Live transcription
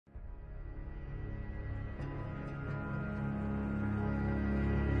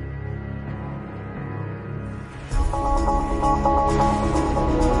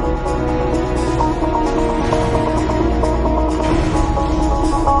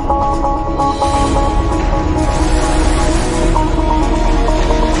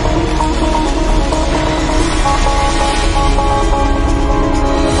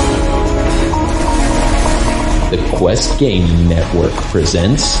Podcast Gaming Network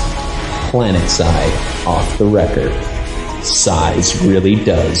presents Planetside Off the Record. Size really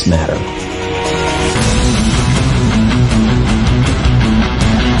does matter.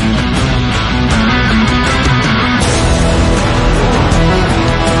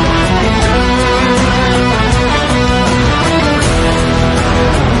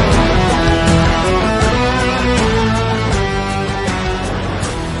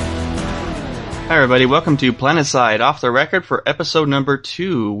 Hi everybody, welcome to Planetside Off the Record for episode number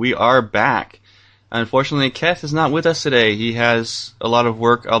 2. We are back. Unfortunately, Keth is not with us today. He has a lot of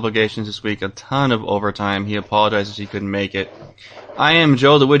work obligations this week, a ton of overtime. He apologizes he couldn't make it. I am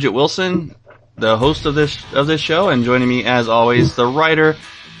Joe the Widget Wilson, the host of this show, and joining me as always, the writer,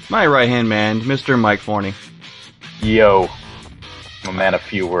 my right-hand man, Mr. Mike Forney. Yo, I'm a man of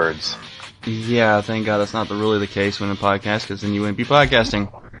few words. Yeah, thank God that's not really the case when a podcast, because then you wouldn't be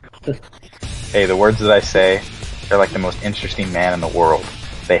podcasting. Hey, the words that I say, they're like the most interesting man in the world.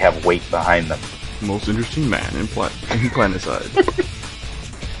 They have weight behind them. Most interesting man in Planetside.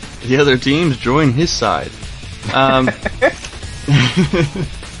 The other teams join his side.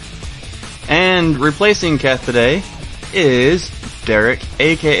 And replacing Keth today is Derek,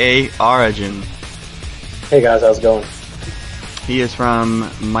 aka Origin. Hey guys, how's it going? He is from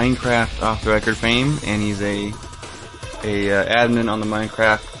Minecraft Off the Record fame, and he's a admin on the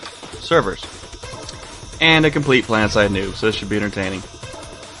Minecraft servers. And a complete Planetside noob, so this should be entertaining.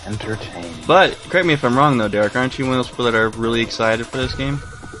 But, correct me if I'm wrong though, Derek, aren't you one of those people that are really excited for this game?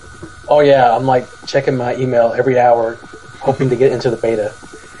 Oh yeah, I'm like checking my email every hour, hoping to get into the beta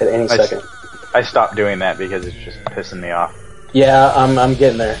at any second. I stopped doing that because it's just pissing me off. Yeah, I'm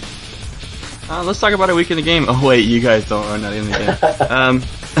getting there. Let's talk about a week in the game. Oh wait, you guys are not in the game.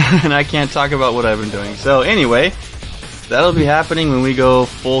 And I can't talk about what I've been doing. So anyway, that'll be happening when we go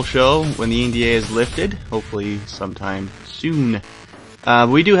full show, when the NDA is lifted, hopefully sometime soon.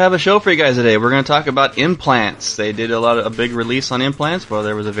 We do have a show for you guys today. We're going to talk about implants. They did a big release on implants. Well,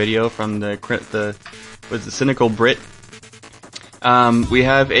 there was a video from the Cynical Brit. We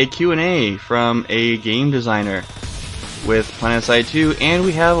have a Q&A from a game designer with Planetside 2, and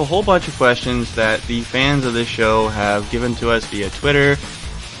we have a whole bunch of questions that the fans of this show have given to us via Twitter,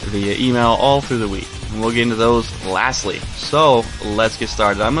 via email, all through the week. And we'll get into those lastly. So, let's get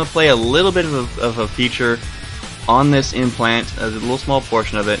started. I'm going to play a little bit of a feature on this implant, a little small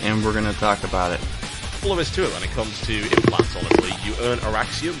portion of it, and we're going to talk about it. All there is to it when it comes to implants, honestly. You earn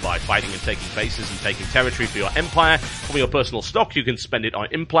Araxium by fighting and taking bases and taking territory for your empire. For your personal stock, you can spend it on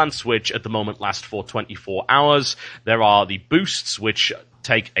implants, which at the moment last for 24 hours. There are the boosts, which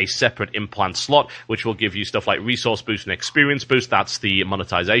take a separate implant slot, which will give you stuff like resource boost and experience boost. That's the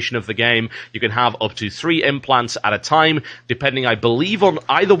monetization of the game. You can have up to 3 implants at a time, depending, I believe, on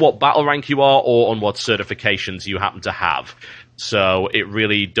either what battle rank you are or on what certifications you happen to have. So it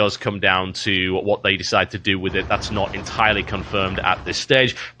really does come down to what they decide to do with it. That's not entirely confirmed at this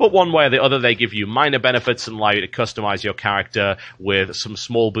stage. But one way or the other, they give you minor benefits and allow you to customize your character with some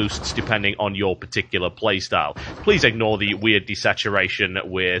small boosts depending on your particular playstyle. Please ignore the weird desaturation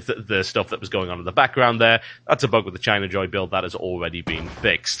with the stuff that was going on in the background there. That's a bug with the China Joy build that has already been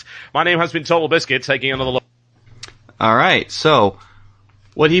fixed. My name has been Total Biscuit, taking another look. Alright, so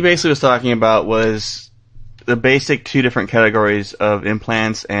what he basically was talking about was the basic 2 different categories of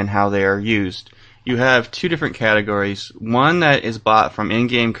implants and how they are used. You have 2 different categories. One that is bought from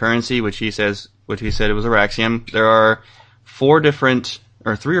in-game currency, which he said it was Araxium. There are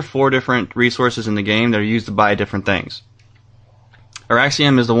 3 or 4 different resources in the game that are used to buy different things.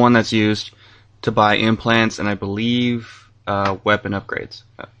 Araxium is the one that's used to buy implants and I believe weapon upgrades.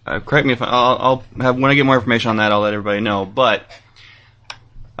 Correct me if when I get more information on that, I'll let everybody know. But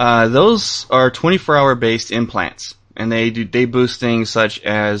those are 24-hour based implants, and they boost things such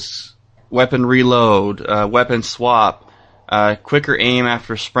as weapon reload, weapon swap, quicker aim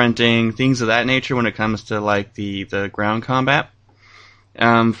after sprinting, things of that nature when it comes to like the ground combat.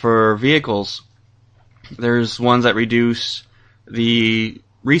 For vehicles, there's ones that reduce the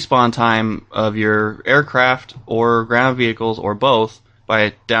respawn time of your aircraft or ground vehicles or both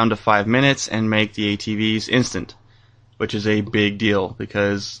by down to 5 minutes and make the ATVs instant, which is a big deal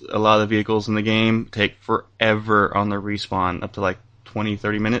because a lot of the vehicles in the game take forever on their respawn, up to like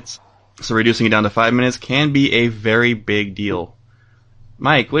 20-30 minutes. So reducing it down to 5 minutes can be a very big deal.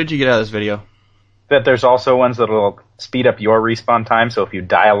 Mike, what did you get out of this video? That there's also ones that will speed up your respawn time, so if you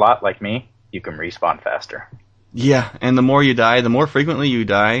die a lot like me, you can respawn faster. Yeah, and the more you die, the more frequently you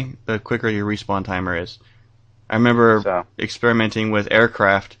die, the quicker your respawn timer is. I remember experimenting with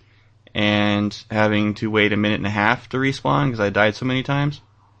aircraft and having to wait a minute and a half to respawn because I died so many times.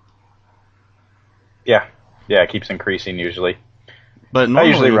 Yeah, Yeah, it keeps increasing usually. But I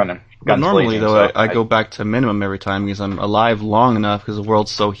usually normally, run but normally gunslinging, though, so I go back to minimum every time because I'm alive long enough because the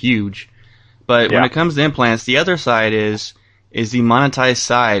world's so huge. But when Yeah. it comes to implants, the other side is the monetized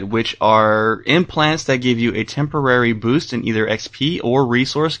side, which are implants that give you a temporary boost in either XP or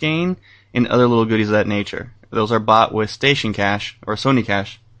resource gain and other little goodies of that nature. Those are bought with station cash or Sony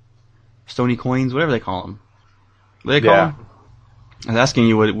cash, Sony coins, whatever they call them. What do they call Yeah. them? I was asking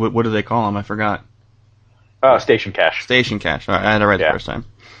you what do they call them? I forgot. Station cash. Station cash. All right, I had it right the Yeah. first time.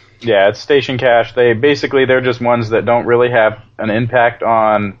 Yeah, it's station cash. They're just ones that don't really have an impact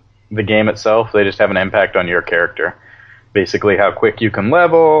on the game itself. They just have an impact on your character. Basically, how quick you can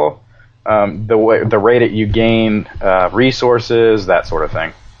level, the rate that you gain resources, that sort of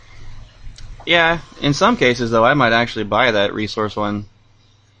thing. Yeah, in some cases though, I might actually buy that resource one.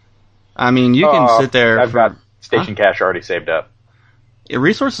 I mean, you can sit there. I've got station cash already saved up.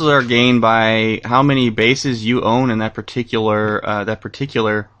 Resources are gained by how many bases you own in that particular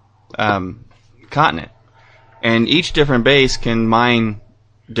continent, and each different base can mine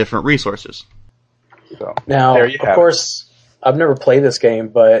different resources. So Now, there you have of course, I've never played this game,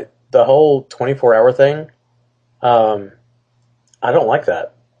 but the whole 24-hour thing, I don't like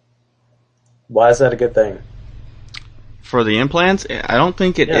that. Why is that a good thing? For the implants, I don't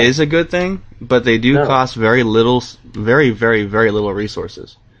think it Yeah. is a good thing, but they do No. cost very little, very, very, very little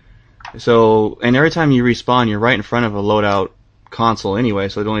resources. So, and every time you respawn, you're right in front of a loadout console anyway,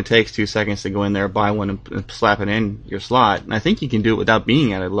 so it only takes 2 seconds to go in there, buy one, and slap it in your slot. And I think you can do it without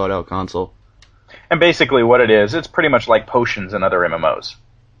being at a loadout console. And basically what it is, it's pretty much like potions in other MMOs.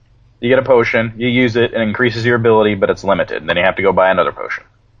 You get a potion, you use it, it increases your ability, but it's limited. And then you have to go buy another potion.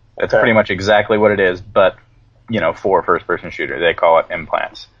 That's Okay. pretty much exactly what it is, but, for a first-person shooter. They call it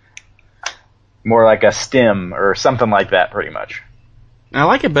implants. More like a stim or something like that, pretty much. I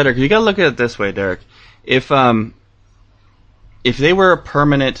like it better because you got to look at it this way, Derek. If they were a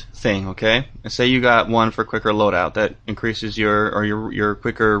permanent thing, okay, and say you got one for quicker loadout that increases your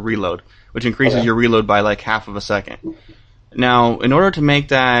quicker reload, which increases your reload by like half of a second. Now, in order to make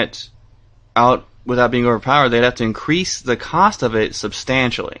that out without being overpowered, they'd have to increase the cost of it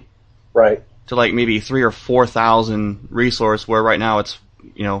substantially Right. to like maybe 3,000 or 4,000 resource, where right now it's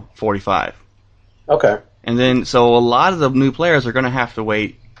 45. Okay. And then, so a lot of the new players are going to have to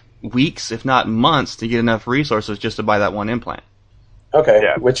wait weeks, if not months, to get enough resources just to buy that one implant. Okay.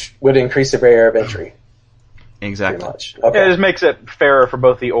 Yeah. Which would increase the barrier of entry, Exactly. pretty much. Yeah, Okay. it just makes it fairer for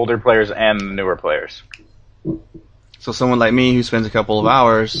both the older players and the newer players. So someone like me who spends a couple of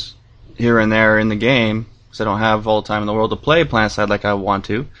hours here and there in the game, because I don't have all the time in the world to play Planetside like I want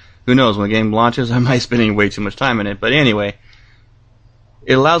to. Who knows, when the game launches, I might be spending way too much time in it. But anyway,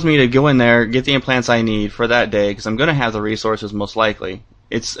 it allows me to go in there, get the implants I need for that day, because I'm going to have the resources most likely.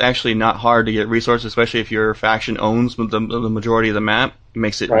 It's actually not hard to get resources, especially if your faction owns the majority of the map. It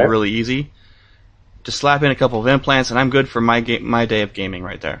makes it Right. really easy. Just slap in a couple of implants, and I'm good for my day of gaming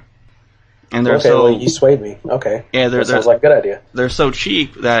right there. And they're Okay, well, you swayed me. Okay. Yeah, That sounds like a good idea. they're so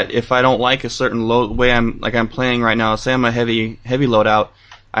cheap that if I don't like a certain way I'm playing right now, say I'm a heavy loadout,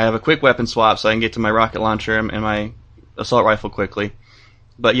 I have a quick weapon swap so I can get to my rocket launcher and my assault rifle quickly.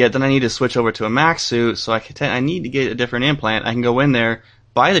 But yet then I need to switch over to a max suit, so I need to get a different implant. I can go in there,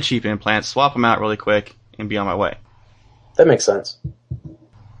 buy the cheap implants, swap them out really quick, and be on my way. That makes sense.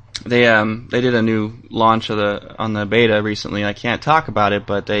 They did a new launch on the beta recently. I can't talk about it,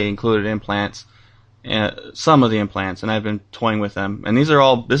 but they included implants, some of the implants, and I've been toying with them. And this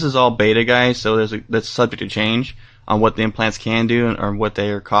is all beta, guys, so that's subject to change on what the implants can do or what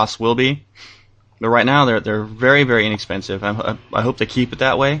their costs will be. But right now they're very, very inexpensive. I hope they keep it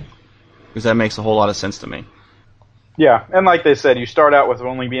that way, because that makes a whole lot of sense to me. Yeah, and like they said, you start out with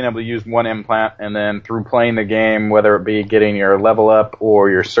only being able to use one implant, and then through playing the game, whether it be getting your level up or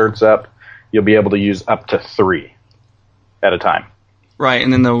your certs up, you'll be able to use up to 3 at a time. Right,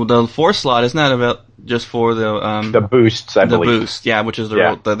 and then the 4th slot isn't that about just for The boosts, I the believe. boost, yeah, which is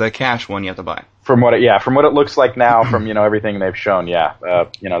Yeah. the cash one you have to buy. From what it looks like now, from everything they've shown,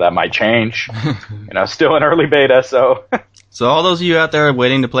 that might change. Still in early beta, so So all those of you out there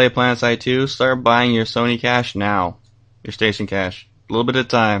waiting to play Planetside 2, start buying your Sony cash now. Your station cash. A little bit at a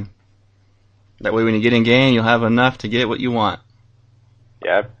time. That way when you get in game, you'll have enough to get what you want.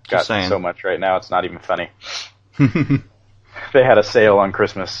 yeah, I've got saying. so much right now, it's not even funny. They had a sale on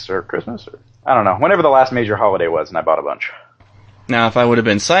Christmas, or I don't know, whenever the last major holiday was, and I bought a bunch. Now, if I would have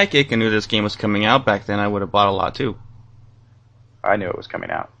been psychic and knew this game was coming out back then, I would have bought a lot too. I knew it was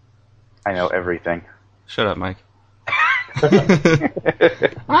coming out. I know everything. Shut up, Mike.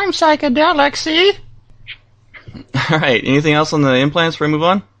 I'm psychedelic, see? Alright, anything else on the implants before we move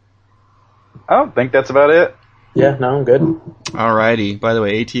on? I don't think that's about it. Yeah, no, I'm good. Alrighty. By the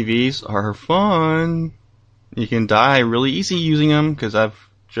way, ATVs are fun. You can die really easy using them, because I've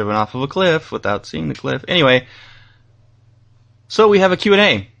driven off of a cliff without seeing the cliff. Anyway, so we have a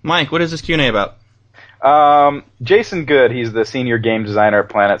Q&A. Mike, what is this Q&A about? Jason Good, he's the senior game designer at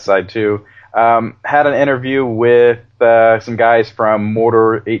Planetside 2, had an interview with some guys from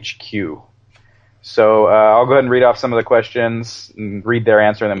Motor HQ. So I'll go ahead and read off some of the questions, and read their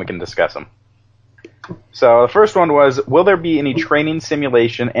answer, and then we can discuss them. So the first one was, will there be any training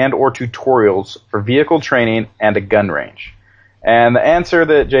simulation and or tutorials for vehicle training and a gun range? And the answer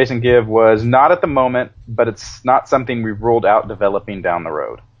that Jason gave was, not at the moment, but it's not something we've ruled out developing down the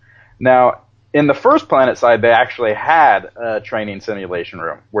road. Now, in the first Planetside, they actually had a training simulation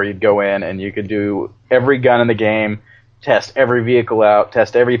room where you'd go in and you could do every gun in the game, test every vehicle out,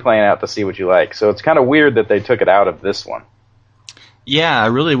 test every plane out to see what you like. So it's kind of weird that they took it out of this one. Yeah, I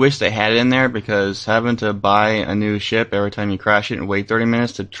really wish they had it in there, because having to buy a new ship every time you crash it and wait 30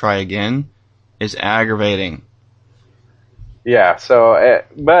 minutes to try again is aggravating. Yeah, so,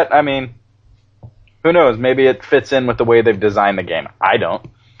 but, I mean, who knows? Maybe it fits in with the way they've designed the game. I don't.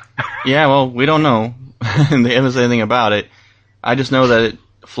 Yeah, well, we don't know. They haven't said anything about it. I just know that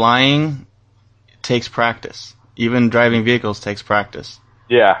flying takes practice. Even driving vehicles takes practice.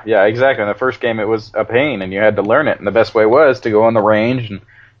 Yeah, exactly. In the first game, it was a pain, and you had to learn it. And the best way was to go on the range and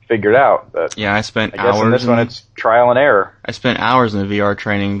figure it out. But yeah, I spent I guess hours. In this one, it's trial and error. I spent hours in the VR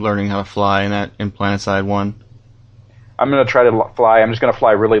training learning how to fly in Planetside 1. I'm going to try to fly. I'm just going to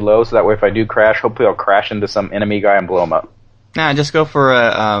fly really low, so that way if I do crash, hopefully I'll crash into some enemy guy and blow him up. Nah, just go for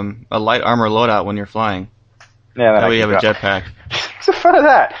a light armor loadout when you're flying. Yeah, that way you have a jetpack. What's the fun of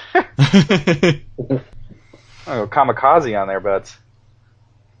that? I'll go kamikaze on there, buds.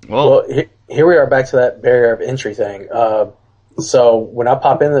 Well, here we are back to that barrier of entry thing. So when I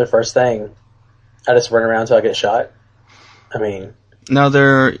pop into the first thing, I just run around until I get shot. I mean,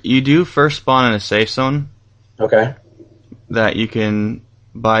 no, you do first spawn in a safe zone. Okay. That you can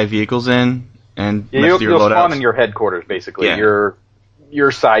buy vehicles in and you'll loadouts. Spawn in your headquarters, basically. Yeah.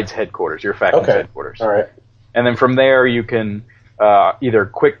 Your side's headquarters, your faction's headquarters. All right. And then from there you can either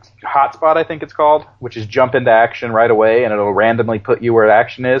quick hotspot, I think it's called, which is jump into action right away, and it'll randomly put you where the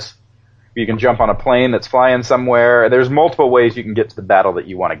action is. You can jump on a plane that's flying somewhere. There's multiple ways you can get to the battle that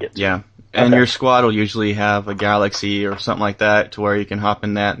you want to get to. Yeah. And your squad will usually have a galaxy or something like that to where you can hop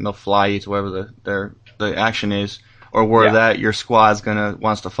in that and they'll fly you to wherever the action is, or where that your squad's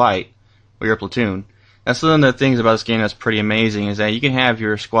wants to fight, or your platoon. That's one of the things about this game that's pretty amazing, is that you can have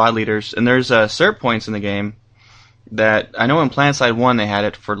your squad leaders, and there's cert points in the game that I know in Planetside 1 they had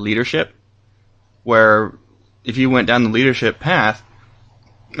it for leadership, where if you went down the leadership path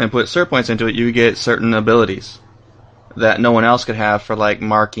and put cert points into it, you would get certain abilities that no one else could have for like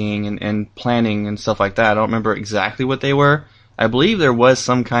marking and planning and stuff like that. I don't remember exactly what they were. I believe there was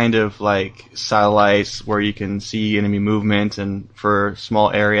some kind of like satellites where you can see enemy movement and for a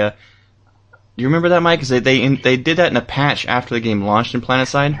small area. You remember that, Mike? Because they did that in a patch after the game launched in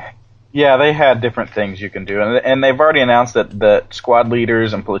Planetside. Yeah, they had different things you can do, and they've already announced that squad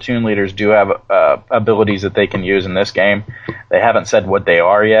leaders and platoon leaders do have abilities that they can use in this game. They haven't said what they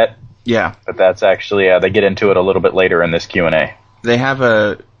are yet. Yeah, but that's actually they get into it a little bit later in this Q&A. They have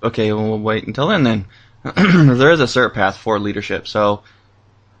okay. We'll wait until then. There is a cert path for leadership, so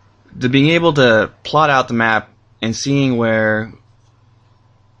being able to plot out the map and seeing where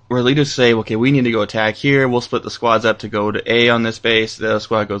leaders say, okay, we need to go attack here, we'll split the squads up to go to A on this base, the other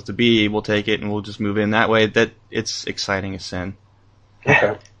squad goes to B, we'll take it, and we'll just move in that way. That it's exciting as sin.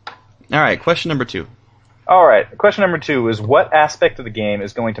 Okay. Alright, question number 2. Alright, question number 2 is, what aspect of the game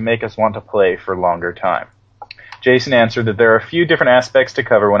is going to make us want to play for longer time? Jason answered that there are a few different aspects to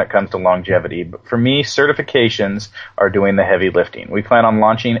cover when it comes to longevity, but for me, certifications are doing the heavy lifting. We plan on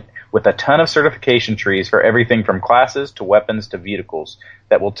launching with a ton of certification trees for everything from classes to weapons to vehicles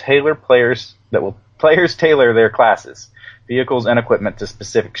that will players tailor their classes, vehicles, and equipment to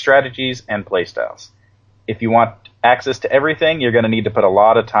specific strategies and playstyles. If you want access to everything, you're going to need to put a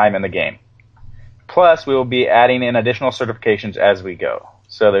lot of time in the game. Plus, we will be adding in additional certifications as we go,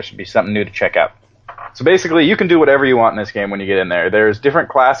 so there should be something new to check out. So basically, you can do whatever you want in this game when you get in there. There's different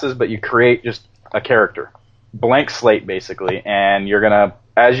classes, but you create just a character. Blank slate, basically, and you're going to,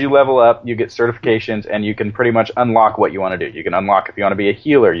 as you level up, you get certifications, and you can pretty much unlock what you want to do. You can unlock if you want to be a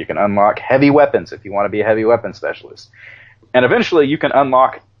healer. You can unlock heavy weapons if you want to be a heavy weapon specialist. And eventually, you can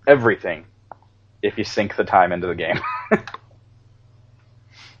unlock everything if you sink the time into the game.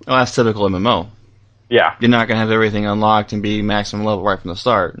 Well, that's typical MMO. Yeah. You're not going to have everything unlocked and be maximum level right from the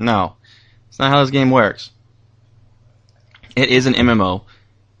start. No. It's not how this game works. It is an MMO.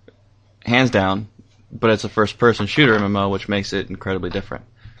 Hands down. but it's a first-person shooter MMO, which makes it incredibly different.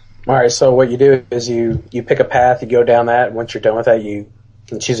 All right, so what you do is you pick a path, you go down that, and once you're done with that, you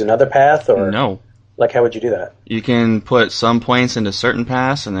can choose another path, or No. Like, how would you do that? You can put some points into certain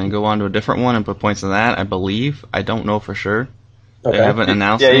paths and then go on to a different one and put points in that, I believe. I don't know for sure. Okay. They haven't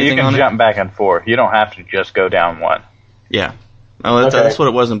announced Yeah, anything you on can it. jump back and forth. You don't have to just go down one. Yeah. Oh, that's, Okay. that's what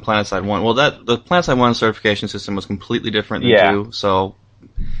it was in Planetside 1. Well, the Planetside 1 certification system was completely different than 2, so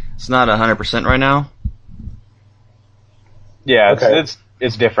it's not 100% right now. Yeah, Okay.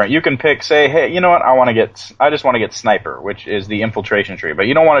 it's different. You can pick, say, hey, you know what? I just want to get sniper, which is the infiltration tree, but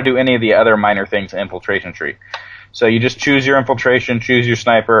you don't want to do any of the other minor things in infiltration tree. So you just choose your infiltration, choose your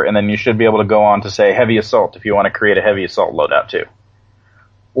sniper, and then you should be able to go on to say heavy assault if you want to create a heavy assault loadout too.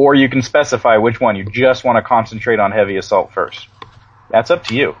 Or you can specify which one you just want to concentrate on heavy assault first. That's up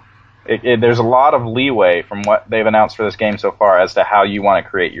to you. There's a lot of leeway from what they've announced for this game so far as to how you want to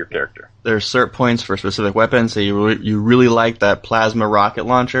create your character. There's cert points for specific weapons, so you really like that plasma rocket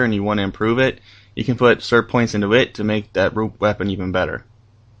launcher and you want to improve it. You can put cert points into it to make that weapon even better.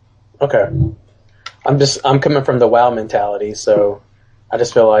 Okay. I'm coming from the WoW mentality, so I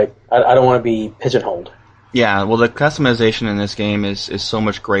just feel like I don't want to be pigeonholed. Yeah, well, the customization in this game is so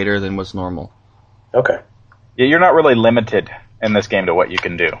much greater than what's normal. Okay. Yeah, you're not really limited in this game to what you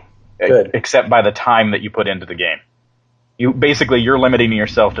can do. Good. Except by the time that you put into the game. You're limiting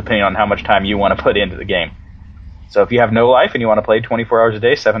yourself depending on how much time you want to put into the game. So if you have no life and you want to play 24 hours a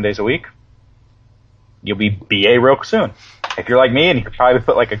day, 7 days a week, you'll be BA real soon. If you're like me and you could probably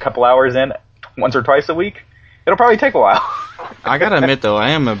put like a couple hours in once or twice a week, it'll probably take a while. I gotta admit, though, I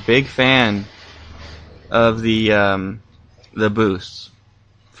am a big fan of the boosts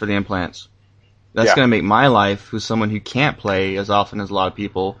for the implants. That's Yeah. gonna make my life, who's someone who can't play as often as a lot of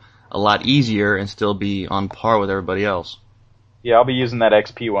people, a lot easier and still be on par with everybody else. Yeah, I'll be using that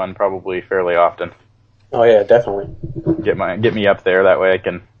XP one probably fairly often. Oh yeah, definitely. Get me up there, that way I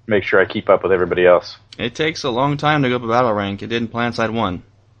can make sure I keep up with everybody else. It takes a long time to go up a battle rank. It did in Planetside 1.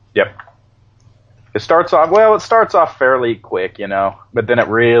 Yep. It starts off fairly quick, but then it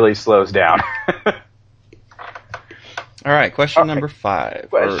really slows down. Alright, question number 5.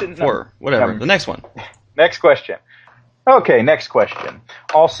 Question or 4, number- whatever. The next one. Next question. Okay, next question.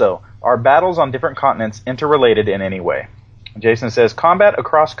 Also, are battles on different continents interrelated in any way? Jason says, combat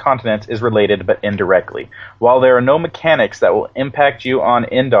across continents is related, but indirectly. While there are no mechanics that will impact you on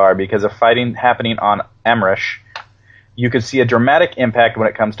Indar because of fighting happening on Amrish, you could see a dramatic impact when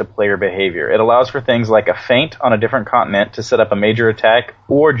it comes to player behavior. It allows for things like a feint on a different continent to set up a major attack,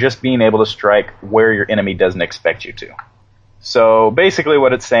 or just being able to strike where your enemy doesn't expect you to. So basically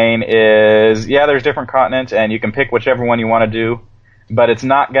what it's saying is, yeah, there's different continents, and you can pick whichever one you want to do, but it's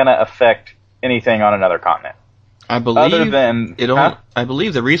not going to affect anything on another continent. I believe Other than... I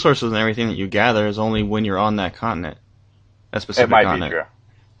believe the resources and everything that you gather is only when you're on that continent. That specific It might continent. be true.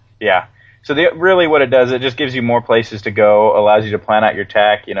 Yeah. So really what it does, it just gives you more places to go, allows you to plan out your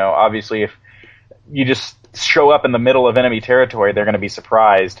attack. Obviously if you just show up in the middle of enemy territory, they're going to be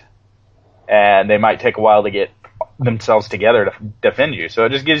surprised, and they might take a while to get themselves together to defend you. So it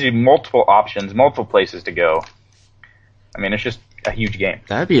just gives you multiple options, multiple places to go. I mean, it's just a huge game.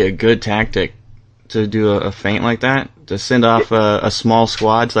 That'd be a good tactic to do a feint like that, to send off a small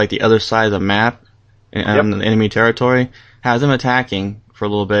squad to like the other side of the map on the enemy territory, have them attacking for a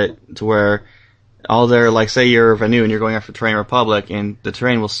little bit to where all their, like say you're Vanu and you're going after Terrain Republic, and the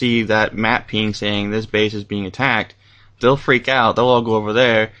Terrain will see that map ping saying this base is being attacked. They'll freak out, they'll all go over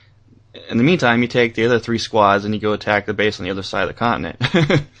there. In the meantime, you take the other 3 squads and you go attack the base on the other side of the continent.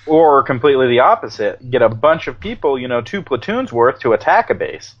 Or completely the opposite. Get a bunch of people, 2 platoons worth to attack a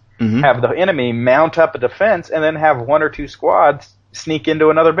base. Mm-hmm. Have the enemy mount up a defense, and then have 1 or 2 squads sneak into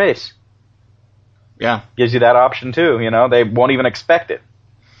another base. Yeah. Gives you that option too, they won't even expect it.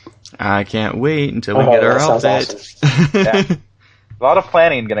 I can't wait until we get our that sounds outfit. awesome. Yeah. A lot of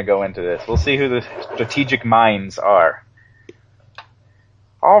planning going to go into this. We'll see who the strategic minds are.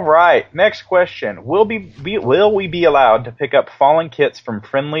 All right, next question. Will we be allowed to pick up fallen kits from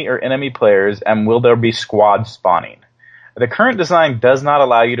friendly or enemy players, and will there be squad spawning? The current design does not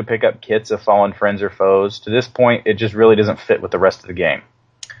allow you to pick up kits of fallen friends or foes. To this point, it just really doesn't fit with the rest of the game.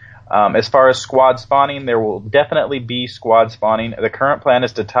 As far as squad spawning, there will definitely be squad spawning. The current plan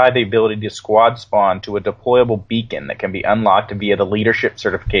is to tie the ability to squad spawn to a deployable beacon that can be unlocked via the leadership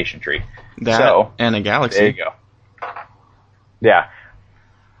certification tree. And a galaxy. There you go. Yeah.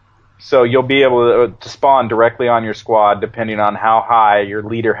 So you'll be able to spawn directly on your squad depending on how high your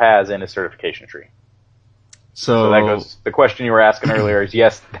leader has in his certification tree. So that goes. The question you were asking earlier is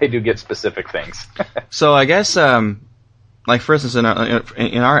yes, they do get specific things. So I guess like for instance, in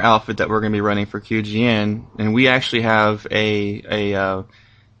our outfit that we're going to be running for QGN, and we actually have a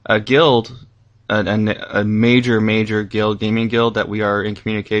guild, a major guild, gaming guild that we are in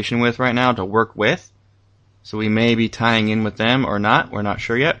communication with right now to work with. So we may be tying in with them or not. We're not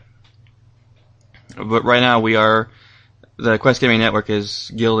sure yet. But right now the Quest Gaming Network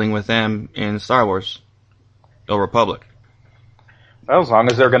is guilding with them in Star Wars: Old Republic. Well, as long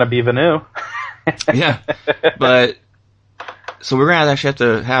as they're going to be Vanu. Yeah, but so we're going to actually have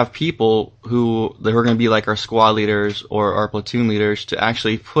to have people who are going to be like our squad leaders or our platoon leaders to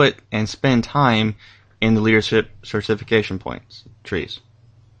actually put and spend time in the leadership certification trees.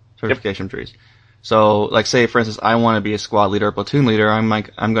 So, like, say for instance, I want to be a squad leader or platoon leader. I'm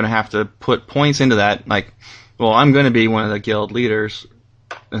going to have to put points into that. Like, well, I'm going to be one of the guild leaders,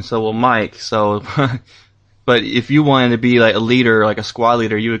 and so will Mike. So. But if you wanted to be like a leader, like a squad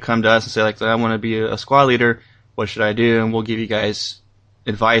leader, you would come to us and say, like, I want to be a squad leader. What should I do? And we'll give you guys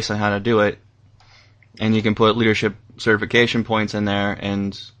advice on how to do it. And you can put leadership certification points in there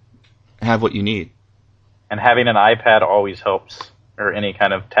and have what you need. And having an iPad always helps, or any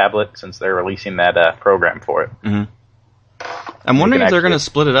kind of tablet, since they're releasing that program for it. Mm-hmm. I'm wondering if they're going to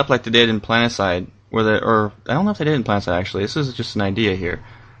split it up like they did in Planetside, or I don't know if they did in Planetside actually. This is just an idea here.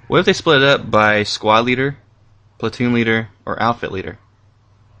 What if they split it up by squad leader, platoon leader, or outfit leader?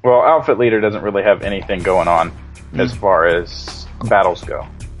 Well, outfit leader doesn't really have anything going on as far as battles go.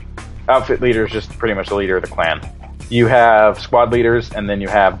 Outfit leader is just pretty much the leader of the clan. You have squad leaders, and then you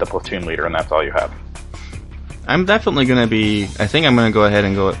have the platoon leader, and that's all you have. I'm definitely going to be... I think I'm going to go ahead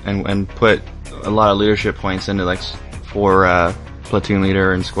and put a lot of leadership points into, like, for platoon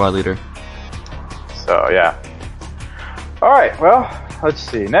leader and squad leader. So, yeah. Alright, well, let's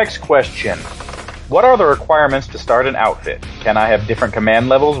see. Next question. What are the requirements to start an outfit? Can I have different command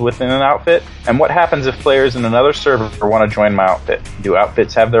levels within an outfit? And what happens if players in another server want to join my outfit? Do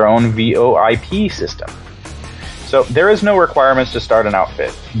outfits have their own VoIP system? So there is no requirements to start an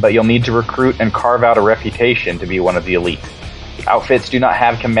outfit, but you'll need to recruit and carve out a reputation to be one of the elite. Outfits do not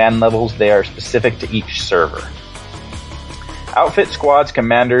have command levels, they are specific to each server. Outfit squads,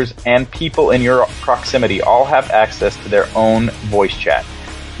 commanders, and people in your proximity all have access to their own voice chat.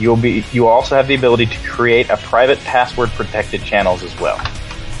 You will also have the ability to create a private password-protected channels as well.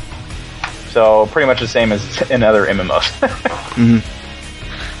 So pretty much the same as in other MMOs.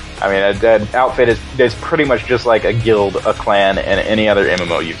 Mm-hmm. I mean, an outfit is pretty much just like a guild, a clan, and any other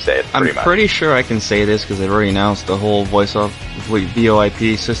MMO you've said. I'm pretty sure I can say this because they've already announced the whole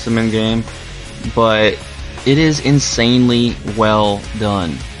VoIP system in game, but it is insanely well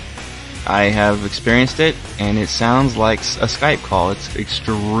done. I have experienced it, and it sounds like a Skype call. It's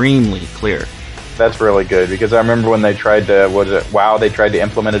extremely clear. That's really good, because I remember when they tried to, WoW, they tried to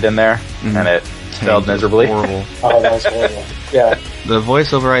implement it in there, and it failed miserably. Horrible. Oh, that was horrible. Yeah. The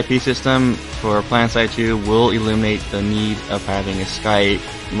voice over IP system for Planetside 2 will eliminate the need of having a Skype,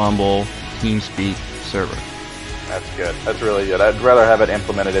 Mumble, TeamSpeak server. That's good. That's really good. I'd rather have it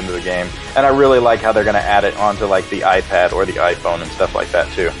implemented into the game. And I really like how they're going to add it onto like the iPad or the iPhone and stuff like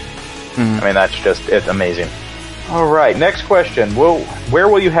that too. I mean, it's amazing. Alright, next question. Where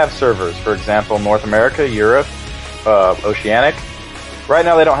will you have servers? For example, North America, Europe, Oceanic? Right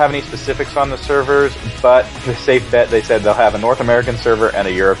now they don't have any specifics on the servers, but the safe bet, they said they'll have a North American server and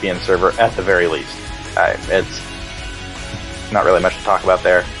a European server at the very least. It's not really much to talk about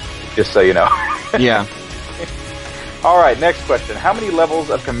there, just so you know. Yeah. Alright, next question. How many levels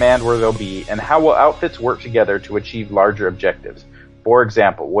of command will there be, and how will outfits work together to achieve larger objectives? For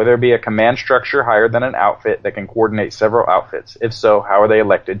example, will there be a command structure higher than an outfit that can coordinate several outfits? If so, how are they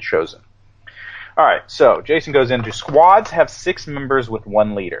elected, chosen? Alright, so Jason goes into squads have 6 members with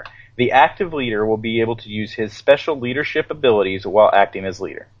 1 leader. The active leader will be able to use his special leadership abilities while acting as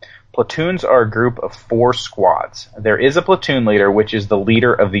leader. Platoons are a group of 4 squads. There is a platoon leader, which is the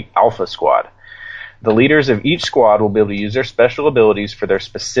leader of the Alpha Squad. The leaders of each squad will be able to use their special abilities for their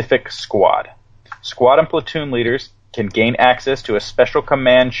specific squad. Squad and platoon leaders can gain access to a special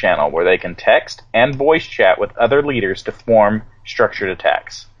command channel where they can text and voice chat with other leaders to form structured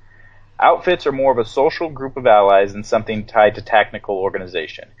attacks. Outfits are more of a social group of allies than something tied to technical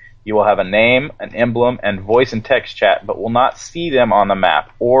organization. You will have a name, an emblem, and voice and text chat, but will not see them on the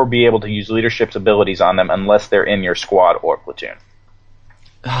map or be able to use leadership's abilities on them unless they're in your squad or platoon.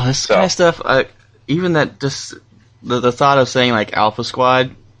 Oh, this kind of stuff, even that, just the thought of saying like Alpha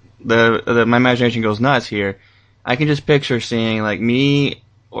Squad, my imagination goes nuts here. I can just picture seeing like me,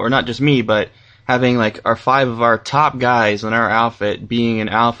 or not just me, but having like our 5 of our top guys in our outfit being an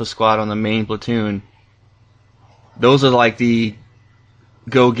Alpha Squad on the main platoon. Those are like the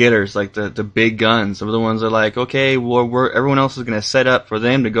go-getters, like the big guns. Some of the ones that are like, okay, well, everyone else is going to set up for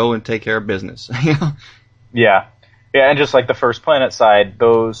them to go and take care of business. Yeah. Yeah, and just like the first Planetside,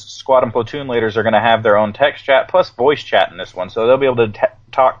 those squad and platoon leaders are going to have their own text chat plus voice chat in this one, so they'll be able to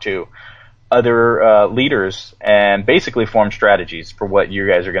talk to other leaders and basically form strategies for what you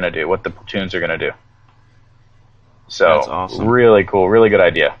guys are going to do, what the platoons are going to do. So, that's awesome. Really cool, really good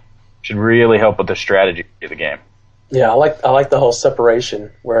idea. Should really help with the strategy of the game. Yeah, I like the whole separation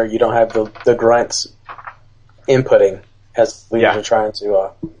where you don't have the grunts inputting as leaders are trying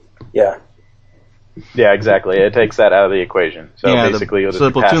to, Yeah, exactly. It takes that out of the equation. So basically,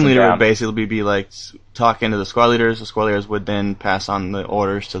 the platoon leader would basically be like talking to the squad leaders. The squad leaders would then pass on the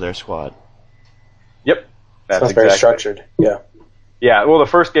orders to their squad. Yep, that's sounds exactly. very structured. Yeah. Yeah. Well, the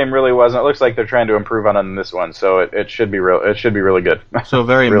first game really wasn't. It looks like they're trying to improve on it in this one, so it should be real. It should be really good. So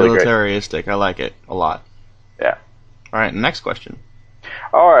very really militaristic. I like it a lot. Yeah. All right. Next question.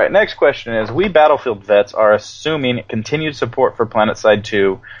 All right. Next question is: we Battlefield vets are assuming continued support for PlanetSide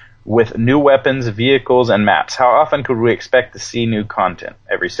 2. With new weapons, vehicles, and maps, how often could we expect to see new content?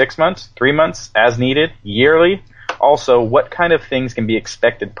 Every 6 months? 3 months? As needed? Yearly? Also, what kind of things can be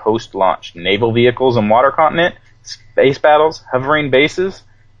expected post-launch? Naval vehicles and water continent? Space battles? Hovering bases?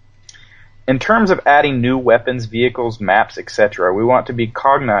 In terms of adding new weapons, vehicles, maps, etc., we want to be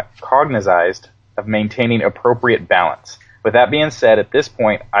cognized of maintaining appropriate balance. With that being said, at this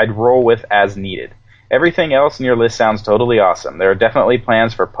point, I'd roll with as needed. Everything else in your list sounds totally awesome. There are definitely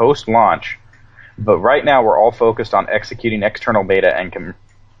plans for post-launch, but right now we're all focused on executing external beta and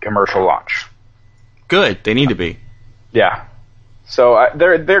commercial launch. Good. They need to be. Yeah. So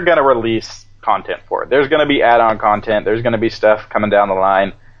they're going to release content for it. There's going to be add-on content. There's going to be stuff coming down the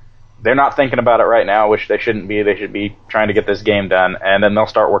line. They're not thinking about it right now, which they shouldn't be. They should be trying to get this game done, and then they'll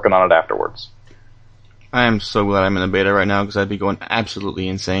start working on it afterwards. I am so glad I'm in the beta right now because I'd be going absolutely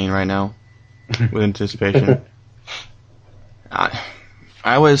insane right now. With anticipation.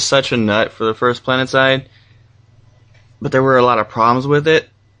 I was such a nut for the first Planetside, but there were a lot of problems with it.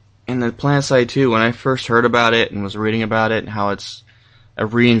 And the Planetside 2, when I first heard about it and was reading about it and how it's a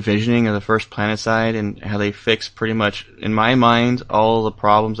re-envisioning of the first Planetside and how they fixed pretty much, in my mind, all the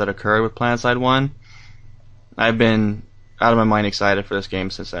problems that occurred with Planetside 1, I've been out of my mind excited for this game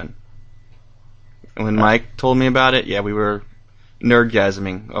since then. And when Mike told me about it, we were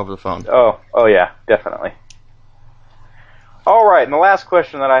nerdgasming over the phone. Oh yeah, definitely. All right, and the last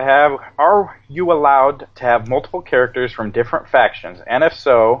question that I have, are you allowed to have multiple characters from different factions? And if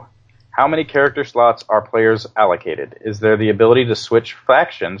so, how many character slots are players allocated? Is there the ability to switch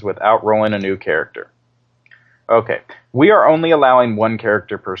factions without rolling a new character? Okay, we are only allowing one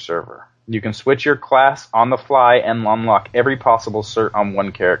character per server. You can switch your class on the fly and unlock every possible cert on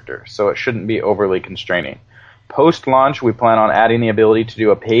one character, so it shouldn't be overly constraining. Post-launch, we plan on adding the ability to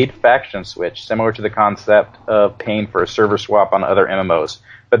do a paid faction switch, similar to the concept of paying for a server swap on other MMOs,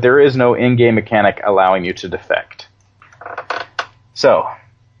 but there is no in-game mechanic allowing you to defect. So,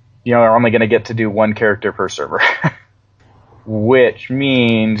 you're only going to get to do one character per server, which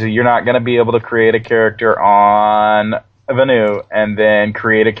means you're not going to be able to create a character on Vanu and then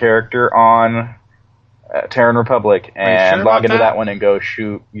create a character on Terran Republic and log into that one and go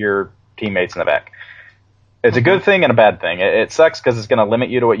shoot your teammates in the back. It's a good thing and a bad thing. It sucks because it's going to limit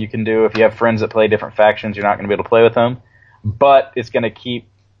you to what you can do. If you have friends that play different factions, you're not going to be able to play with them. But it's going to keep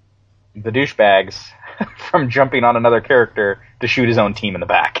the douchebags from jumping on another character to shoot his own team in the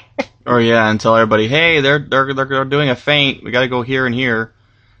back. And tell everybody, hey, they're doing a feint. We got to go here and here.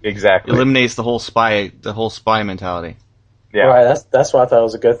 Exactly. It eliminates the whole spy mentality. Yeah. Right. That's why I thought it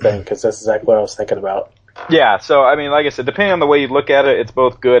was a good thing because that's exactly what I was thinking about. Yeah, so, I mean, like I said, depending on the way you look at it, it's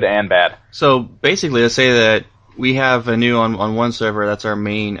both good and bad. So, basically, let's say that we have a new on one server, that's our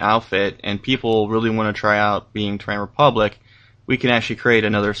main outfit, and people really want to try out being Terran Republic, we can actually create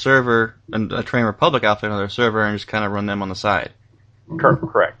another server, a Terran Republic outfit on another server, and just kind of run them on the side.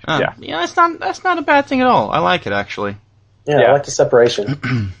 Correct, yeah. Yeah, that's not a bad thing at all. I like it, actually. Yeah, I like the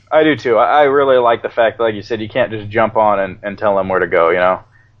separation. I do, too. I really like the fact, like you said, you can't just jump on and tell them where to go,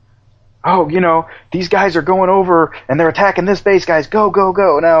 Oh, these guys are going over and they're attacking this base, guys. Go, go,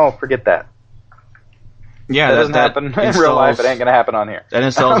 go. No, forget that. Yeah, that doesn't happen in real life. It ain't going to happen on here. That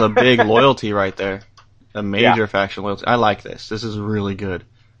installs a big loyalty right there. A major faction loyalty. I like this. This is really good.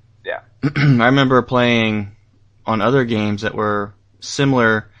 Yeah. I remember playing on other games that were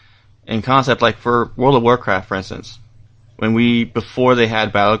similar in concept, like for World of Warcraft, for instance. Before they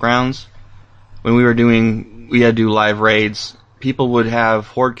had Battlegrounds, when we had to do live raids, people would have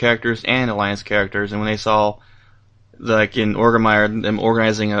Horde characters and Alliance characters, and when they saw like in Orgrimmar, them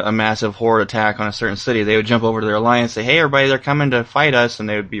organizing a massive horde attack on a certain city, they would jump over to their alliance, say, "Hey, everybody, they're coming to fight us," and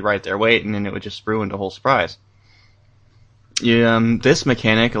they would be right there waiting, and it would just ruin the whole surprise. This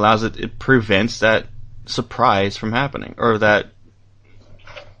mechanic allows it prevents that surprise from happening, or that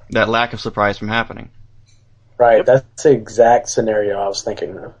lack of surprise from happening. Right, that's the exact scenario I was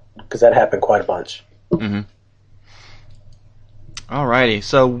thinking of, because that happened quite a bunch. Mm-hmm. Alrighty,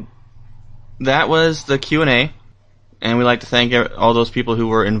 so that was the Q&A, and we'd like to thank all those people who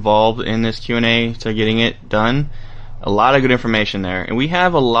were involved in this Q&A to getting it done. A lot of good information there, and we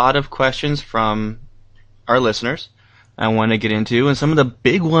have a lot of questions from our listeners I want to get into, and some of the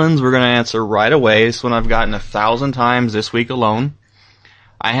big ones we're going to answer right away. This one I've gotten 1,000 times this week alone.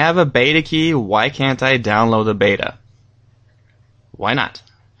 I have a beta key, why can't I download the beta? Why not?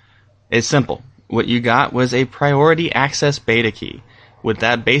 It's simple. What you got was a priority access beta key. What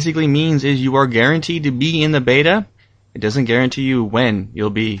that basically means is you are guaranteed to be in the beta. It doesn't guarantee you when you'll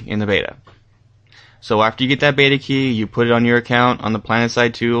be in the beta. So after you get that beta key, you put it on your account on the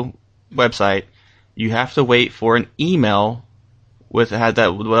Planetside 2 website. You have to wait for an email that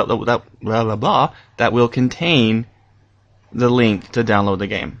will contain the link to download the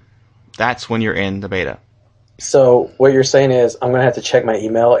game. That's when you're in the beta. So what you're saying is I'm going to have to check my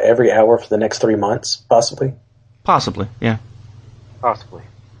email every hour for the next 3 months, possibly? Possibly, yeah. Possibly.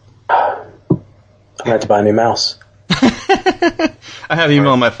 I'm going to have to buy a new mouse. I have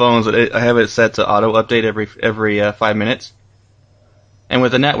email on my phone, so I have it set to auto update every 5 minutes. And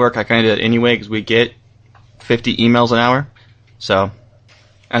with the network, I kind of did it anyway because we get 50 emails an hour. So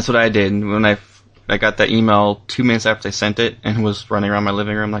that's what I did. When I got that email 2 minutes after they sent it, and was running around my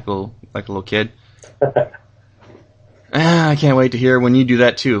living room like a little kid. I can't wait to hear when you do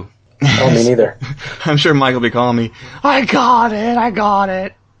that too. Oh, me neither. I'm sure Mike will be calling me. I got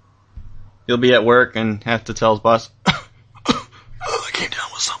it. He'll be at work and have to tell his boss. I came down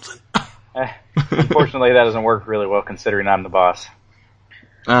with something. Unfortunately, that doesn't work really well considering I'm the boss.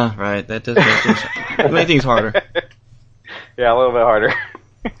 Ah, right. That does make things harder. Yeah, a little bit harder.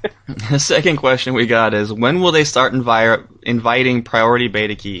 The second question we got is, when will they start inviting priority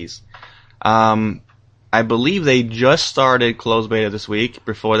beta keys? I believe they just started closed beta this week.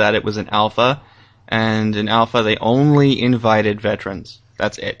 Before that, it was an alpha. And in alpha, they only invited veterans.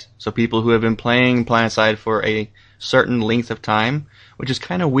 That's it. So people who have been playing Planetside for a certain length of time, which is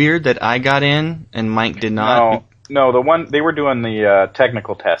kind of weird that I got in and Mike did not. No, they were doing the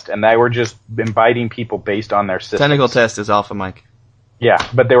technical test, and they were just inviting people based on their systems. Technical test is alpha, Mike. Yeah,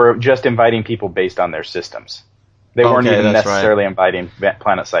 but they were just inviting people based on their systems. They weren't even necessarily inviting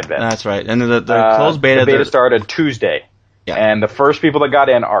Planetside vets. That's right. And the closed beta... The beta started Tuesday. Yeah. And the first people that got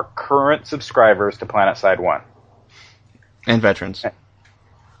in are current subscribers to Planetside 1. And veterans.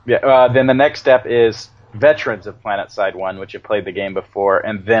 Yeah. Then the next step is veterans of Planetside 1, which have played the game before,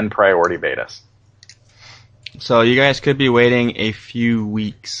 and then priority betas. So you guys could be waiting a few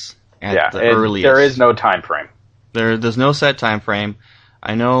weeks at the earliest. There is no time frame. There's no set time frame.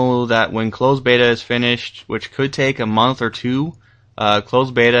 I know that when closed beta is finished, which could take a month or two,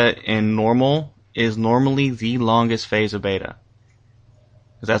 closed beta in normal is normally the longest phase of beta.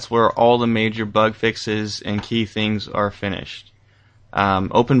 That's where all the major bug fixes and key things are finished.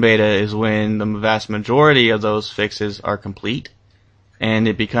 Open beta is when the vast majority of those fixes are complete, and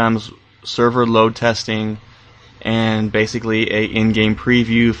it becomes server load testing and basically a in-game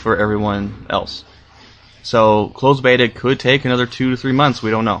preview for everyone else. So closed beta could take another 2 to 3 months.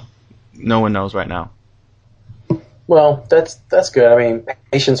 We don't know. No one knows right now. Well, that's good. I mean,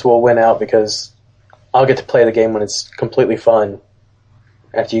 patience will win out because I'll get to play the game when it's completely fun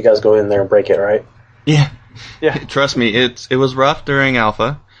after you guys go in there and break it, right? Yeah. Yeah. Trust me, it was rough during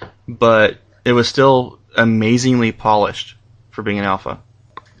alpha, but it was still amazingly polished for being an alpha.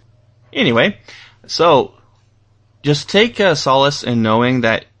 Anyway, so just take solace in knowing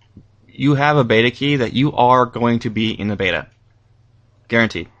that you have a beta key, that you are going to be in the beta.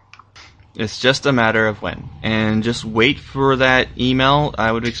 Guaranteed. It's just a matter of when. And just wait for that email.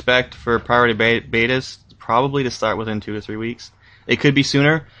 I would expect for priority betas probably to start within 2 to 3 weeks. It could be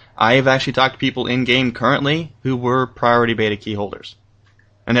sooner. I have actually talked to people in-game currently who were priority beta key holders.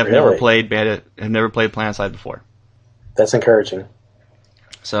 And have never played Planetside before. That's encouraging.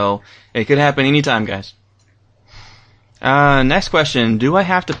 So, it could happen anytime, guys. Next question. Do I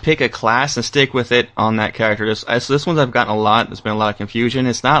have to pick a class and stick with it on that character? This one's I've gotten a lot. There's been a lot of confusion.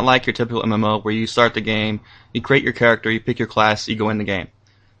 It's not like your typical MMO where you start the game, you create your character, you pick your class, you go in the game.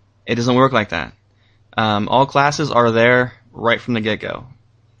 It doesn't work like that. All classes are there right from the get-go.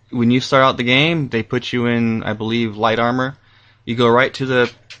 When you start out the game, they put you in, I believe, light armor. You go right to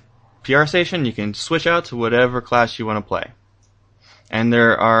the PR station, you can switch out to whatever class you want to play. And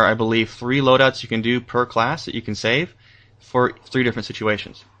there are, I believe, 3 loadouts you can do per class that you can save for 3 different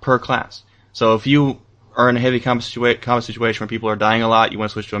situations per class. So if you are in a heavy combat situation where people are dying a lot, you want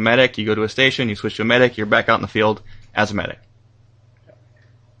to switch to a medic, you go to a station, you switch to a medic, you're back out in the field as a medic.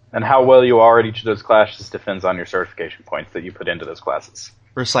 And how well you are at each of those classes depends on your certification points that you put into those classes.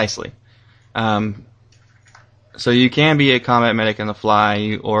 Precisely. So you can be a combat medic on the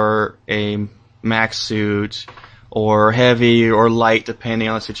fly, or a max suit, or heavy, or light, depending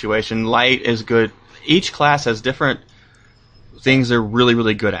on the situation. Light is good. Each class has different things they're really,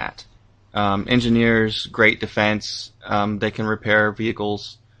 really good at. Engineers, great defense. They can repair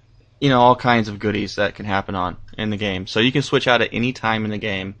vehicles. All kinds of goodies that can happen in the game. So you can switch out at any time in the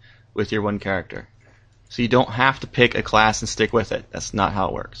game with your one character. So you don't have to pick a class and stick with it. That's not how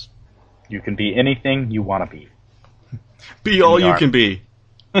it works. You can be anything you want to be. Be all you can be.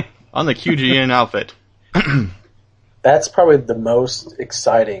 On the QGN outfit. That's probably the most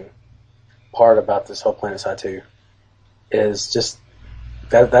exciting part about this whole Planetside 2. Is just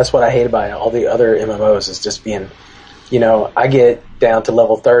that's what I hate about it. All the other MMOs is just being, I get down to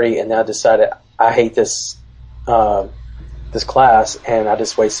level 30 and now decided I hate this this class, and I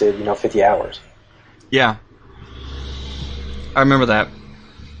just wasted 50 hours. Yeah, I remember that.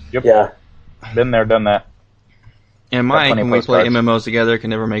 Yep. Yeah, Been there, done that. And Mike, when we play MMOs together, can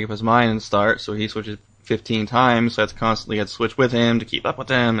never make up his mind and start, so he switches 15 times, so I constantly have to switch with him to keep up with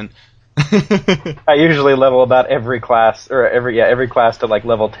him. And I usually level about every class to like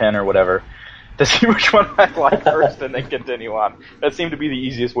level 10 or whatever, to see which one I like first and then continue on. That seemed to be the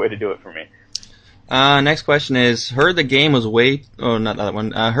easiest way to do it for me. Next question is, heard the game was not that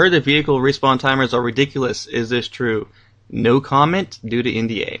one. Heard the vehicle respawn timers are ridiculous. Is this true? No comment due to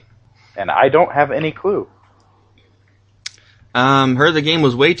NDA. And I don't have any clue. Heard the game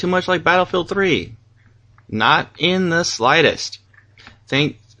was way too much like Battlefield 3. Not in the slightest.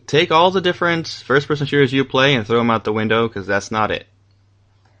 Take all the different first-person shooters you play and throw them out the window, because that's not it.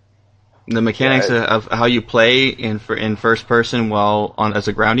 The mechanics of how you play in first person as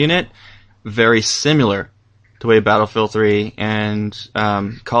a ground unit, very similar to the way Battlefield 3 and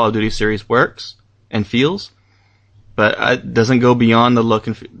Call of Duty series works and feels, but it doesn't go beyond the look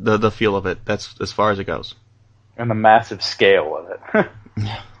and the feel of it. That's as far as it goes. And the massive scale of it.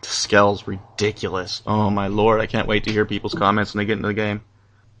 The scale's ridiculous. Oh my lord, I can't wait to hear people's comments when they get into the game.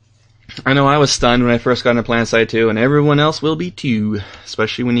 I know I was stunned when I first got into Planetside 2, and everyone else will be too,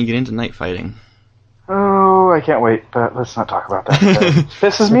 especially when you get into night fighting. Oh, I can't wait, but let's not talk about that. That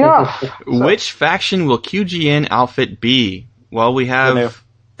pisses me off. So. Which faction will QGN outfit be? Well, we have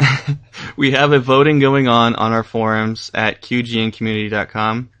we have a voting going on our forums at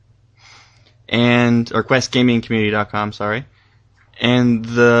qgncommunity.com or questgamingcommunity.com, sorry. And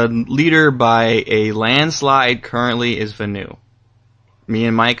the leader by a landslide currently is Vanu. Me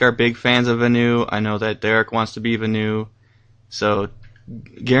and Mike are big fans of Vanu. I know that Derek wants to be Vanu. So,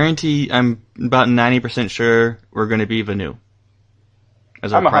 I'm about 90% sure we're going to be Vanu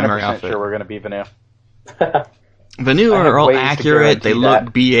as our primary outfit. I'm 100% sure we're going to be Vanu. Vanu are all accurate. They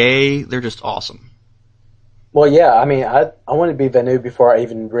look BA. They're just awesome. Well, yeah. I mean, I wanted to be Vanu before I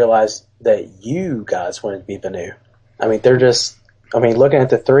even realized that you guys wanted to be Vanu. I mean, they're just... I mean, looking at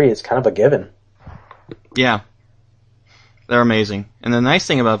the 3, it's kind of a given. Yeah. They're amazing. And the nice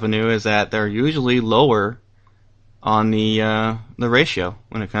thing about Vanu is that they're usually lower on the ratio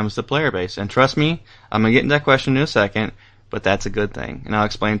when it comes to player base. And trust me, I'm going to get into that question in a second, but that's a good thing. And I'll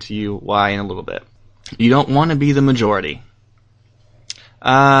explain to you why in a little bit. You don't want to be the majority.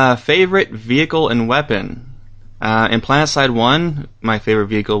 Favorite vehicle and weapon. In Planetside 1, my favorite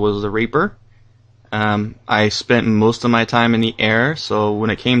vehicle was the Reaper. I spent most of my time in the air, so when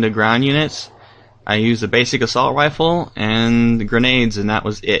it came to ground units, I used the basic assault rifle and the grenades, and that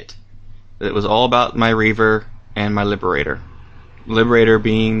was it. It was all about my Reaver and my Liberator. Liberator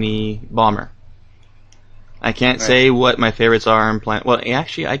being the bomber. I can't say what my favorites are in Well,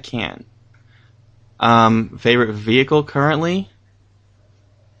 actually, I can. Favorite vehicle currently,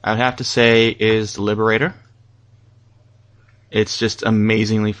 I'd have to say, is the Liberator. It's just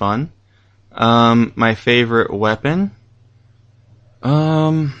amazingly fun. My favorite weapon,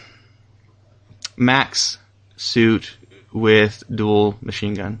 Max suit with dual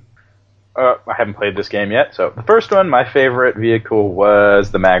machine gun. I haven't played this game yet, so the first one, my favorite vehicle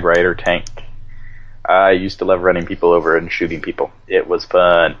was the Mag Rider tank. I used to love running people over and shooting people. It was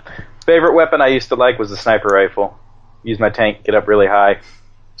fun. Favorite weapon I used to like was the sniper rifle. Use my tank, get up really high,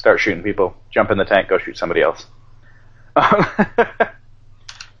 start shooting people, jump in the tank, go shoot somebody else.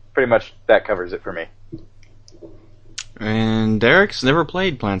 Pretty much that covers it for me. And Derek's never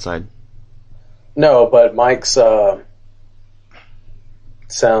played Planetside. No, but Mike's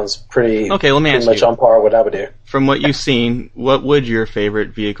sounds pretty. Okay, let me ask much you. on par with what I would do. From what you've seen, what would your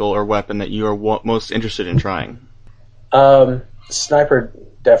favorite vehicle or weapon that you are most interested in trying? Sniper,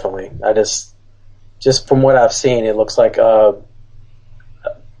 definitely. I just from what I've seen, it looks like a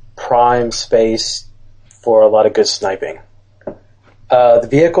prime space for a lot of good sniping. The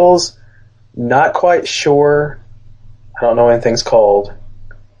vehicles, not quite sure. I don't know what anything's called,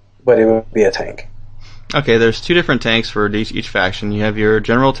 but it would be a tank. Okay, there's two different tanks for each faction. You have your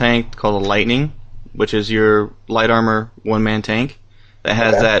general tank called a Lightning, which is your light armor one-man tank that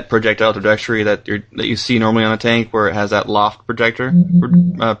has that projectile trajectory that you see normally on a tank, where it has that loft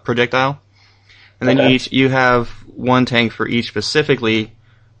projectile. And then you have one tank for each specifically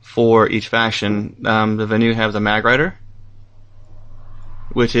for each faction. The Venu have the Mag Rider,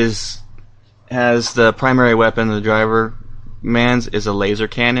 which has the primary weapon. The driver man's is a laser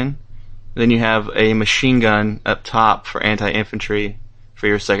cannon. Then you have a machine gun up top for anti-infantry for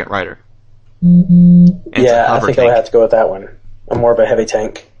your second rider. Yeah, I think I'll have to go with that one. I'm more of a heavy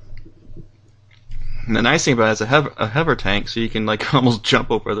tank. And the nice thing about it is a hover tank, so you can like almost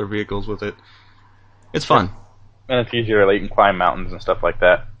jump over other vehicles with it. It's fun. And it's easier, you can climb mountains and stuff like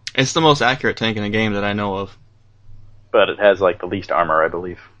that. It's the most accurate tank in the game that I know of. But it has the least armor, I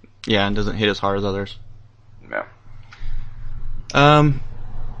believe. Yeah, and doesn't hit as hard as others. No.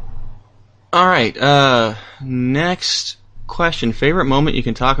 Alright, next question. Favorite moment you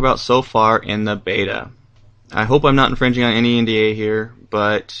can talk about so far in the beta? I hope I'm not infringing on any NDA here,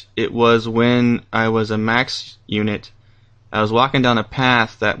 but it was when I was a max unit. I was walking down a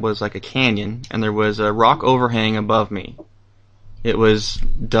path that was like a canyon, and there was a rock overhang above me. It was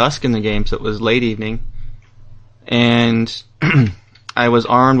dusk in the game, so it was late evening, and I was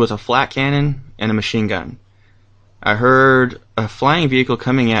armed with a flat cannon and a machine gun. I heard a flying vehicle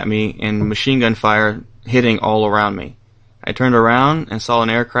coming at me and machine gun fire hitting all around me. I turned around and saw an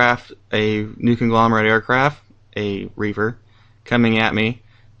aircraft, a new conglomerate aircraft, a Reaver, coming at me.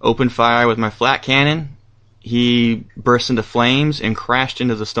 Opened fire with my flat cannon. He burst into flames and crashed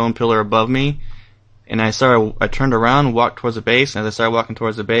into the stone pillar above me. And I turned around and walked towards the base. And as I started walking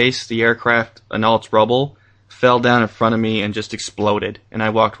towards the base, the aircraft and all its rubble fell down in front of me and just exploded. And I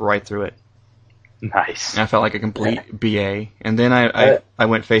walked right through it. Nice. I felt like a complete BA. And then I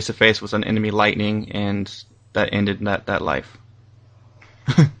went face to face with an enemy Lightning, and that ended that life.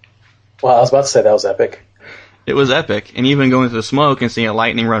 Well, I was about to say that was epic. It was epic, and even going through the smoke and seeing a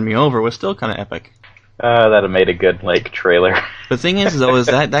Lightning run me over was still kind of epic. That'd have made a good trailer. The thing is, though, is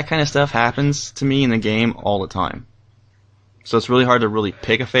that kind of stuff happens to me in the game all the time. So it's really hard to really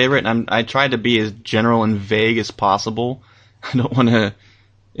pick a favorite. And I tried to be as general and vague as possible. I don't want to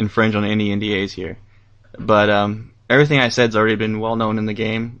infringe on any NDAs here, but everything I said's already been well known in the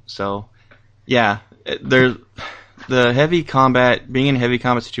game. So yeah, there's the heavy combat, being in heavy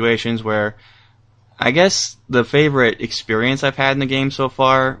combat situations where I guess the favorite experience I've had in the game so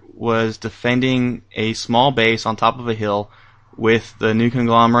far was defending a small base on top of a hill with the new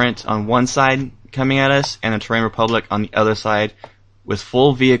conglomerate on one side coming at us and the Terrain Republic on the other side with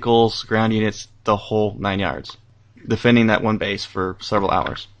full vehicles, ground units, the whole 9 yards. Defending that one base for several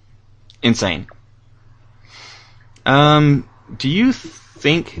hours. Insane. Do you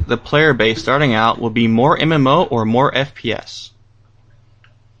think the player base starting out will be more MMO or more FPS?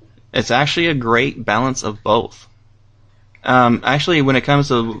 It's actually a great balance of both. Actually, when it comes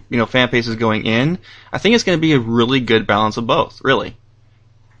to fan bases going in, I think it's going to be a really good balance of both, really.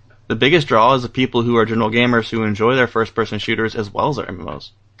 The biggest draw is the people who are general gamers who enjoy their first-person shooters as well as their MMOs.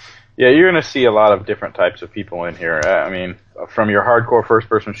 Yeah, you're going to see a lot of different types of people in here. I mean, from your hardcore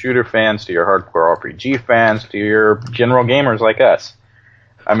first-person shooter fans to your hardcore RPG fans to your general gamers like us.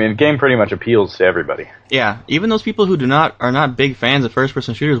 I mean, the game pretty much appeals to everybody. Yeah, even those people who are not big fans of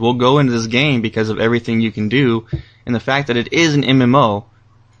first-person shooters will go into this game because of everything you can do and the fact that it is an MMO,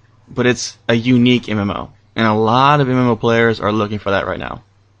 but it's a unique MMO. And a lot of MMO players are looking for that right now.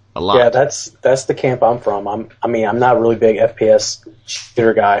 A lot. Yeah, that's the camp I'm from. I'm not a really big FPS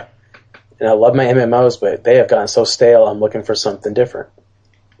shooter guy. And I love my MMOs, but they have gotten so stale, I'm looking for something different.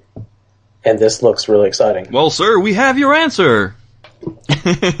 And this looks really exciting. Well, sir, we have your answer!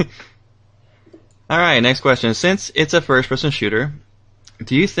 Alright, next question. Since it's a first-person shooter,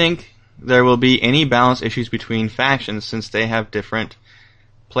 do you think there will be any balance issues between factions since they have different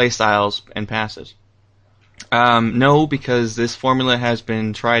playstyles and passes? No, because this formula has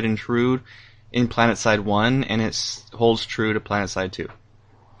been tried and true in Planetside 1, and it holds true to Planetside 2.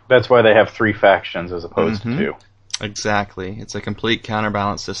 That's why they have 3 factions as opposed to 2. Exactly. It's a complete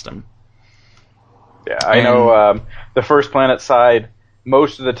counterbalance system. Yeah, I know the first Planetside,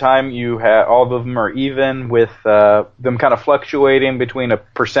 most of the time all of them are even, with them kind of fluctuating between 1%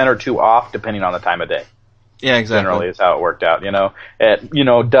 or 2% off depending on the time of day. Yeah, exactly. Generally is how it worked out, At,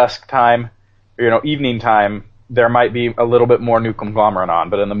 dusk time, evening time, there might be a little bit more New Conglomerate on,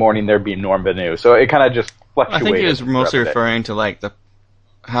 but in the morning there'd be Norm Venu. So it kind of just fluctuated. I think he was mostly referring to like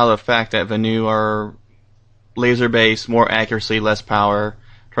how the fact that Venu are laser based, more accuracy, less power.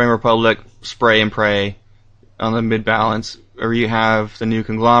 Terrain Republic, spray and pray on the mid balance, or you have the New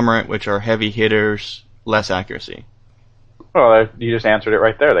Conglomerate, which are heavy hitters, less accuracy. Well, you just answered it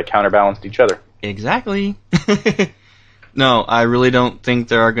right there. They counterbalanced each other. Exactly. No, I really don't think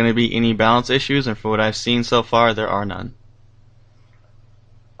there are going to be any balance issues, and for what I've seen so far, there are none.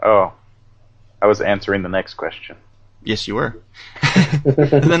 Oh, I was answering the next question. Yes, you were.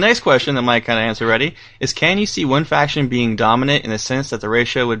 The next question that Mike kind of answered already is, can you see one faction being dominant in the sense that the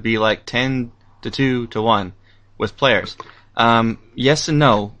ratio would be like 10 to 2 to 1 with players? Yes and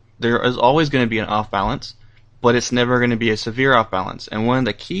no. There is always going to be an off balance, but it's never going to be a severe off balance. And one of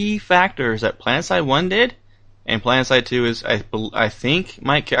the key factors that Planetside 1 did, and Planetside 2 is, I think,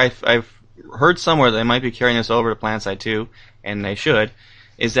 I've heard somewhere they might be carrying this over to Planetside 2, and they should,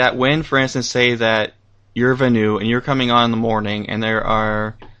 is that when, for instance, say that you're Venu and you're coming on in the morning, and there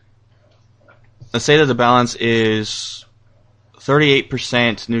are, let's say that the balance is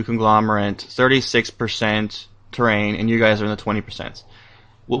 38% New Conglomerate, 36% Terrain, and you guys are in the 20%.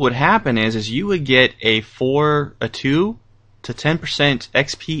 What would happen is you would get a 2 to 10%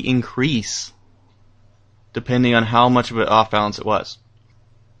 XP increase, depending on how much of an off balance it was.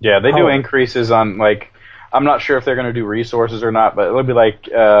 Yeah, they do increases on, like, I'm not sure if they're going to do resources or not, but it'll be like,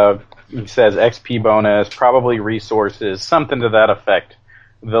 it says XP bonus, probably resources, something to that effect.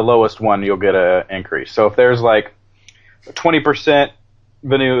 The lowest one, you'll get an increase. So if there's like 20%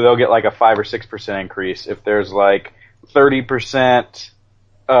 Venu, they'll get like a 5 or 6% increase. If there's like 30%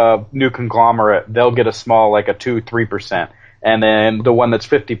 New Conglomerate, they'll get a small, like a 2-3%. And then the one that's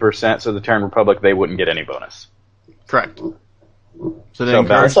 50%, so the Terran Republic, they wouldn't get any bonus. Correct. So they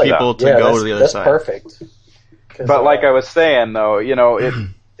encourage people to go to the other side. That's perfect. But like I was saying, though,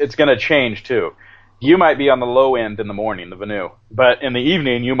 it's going to change, too. You might be on the low end in the morning, the Venu, but in the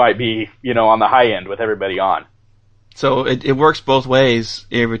evening you might be, on the high end with everybody on. So it works both ways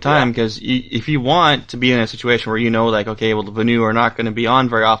every time, because if you want to be in a situation where like, okay, well, the Venu are not going to be on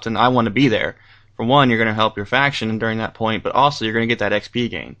very often, I want to be there. For one, you're going to help your faction during that point, but also you're going to get that XP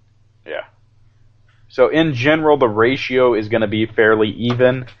gain. Yeah. So in general, the ratio is going to be fairly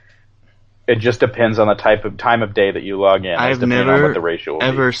even. It just depends on the time of day that you log in. I've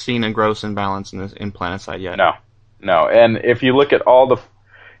never seen a gross imbalance in Planetside yet. No. And if you look at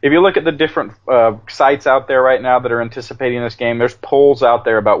the different sites out there right now that are anticipating this game, there's polls out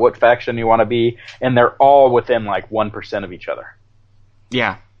there about what faction you want to be, and they're all within like 1% of each other.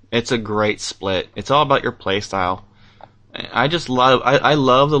 Yeah, it's a great split. It's all about your playstyle. I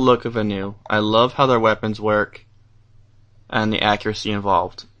love the look of Venu. I love how their weapons work and the accuracy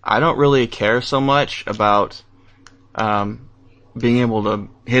involved. I don't really care so much about being able to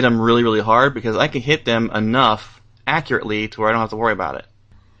hit them really, really hard, because I can hit them enough accurately to where I don't have to worry about it.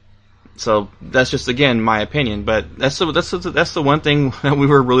 So that's just, again, my opinion. But that's the one thing that we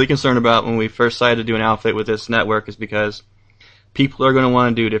were really concerned about when we first decided to do an outfit with this network, is because people are going to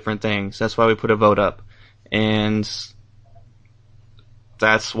want to do different things. That's why we put a vote up, and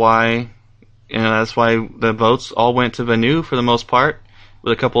that's why the votes all went to Venu for the most part,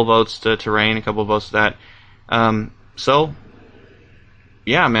 with a couple of votes to Terrain, a couple of votes to that. So,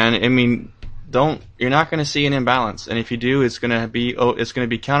 yeah, man. I mean, you're not going to see an imbalance, and if you do, it's going to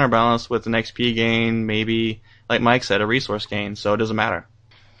be counterbalanced with an XP gain, maybe, like Mike said, a resource gain. So it doesn't matter.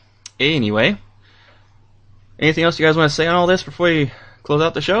 Anyway, anything else you guys want to say on all this before we close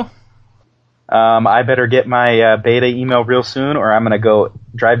out the show? I better get my beta email real soon, or I'm going to go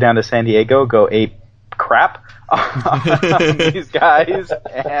drive down to San Diego, go ape crap on these guys,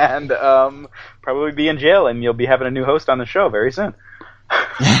 and probably be in jail, and you'll be having a new host on the show very soon.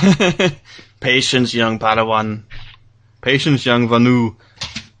 Patience, young Padawan. Patience, young Vanu.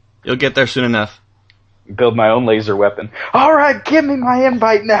 You'll get there soon enough. Build my own laser weapon. All right, give me my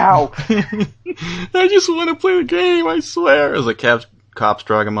invite now. I just want to play the game, I swear. As the cops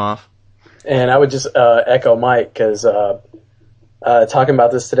drag him off. And I would just echo Mike, because talking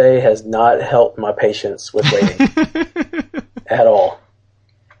about this today has not helped my patience with waiting at all.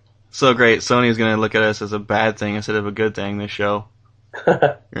 So great. Sony's going to look at us as a bad thing instead of a good thing, this show.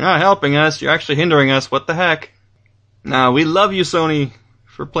 You're not helping us. You're actually hindering us. What the heck? No, we love you, Sony,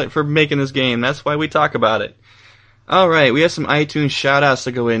 for making this game. That's why we talk about it. All right, we have some iTunes shout-outs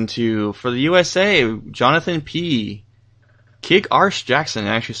to go into. For the USA, Jonathan P. Kick Arse Jackson.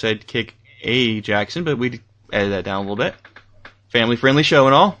 I actually said Kick A. Jackson, but we edited that down a little bit. Family-friendly show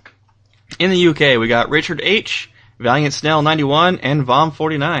and all. In the UK, we got Richard H., Valiant Snell 91, and Vom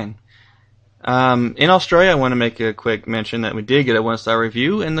 49. In Australia, I want to make a quick mention that we did get a 1-star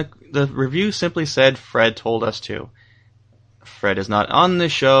review, and the review simply said Fred told us to. Fred is not on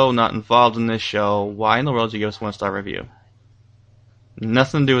this show, not involved in this show. Why in the world did you give us a 1-star review?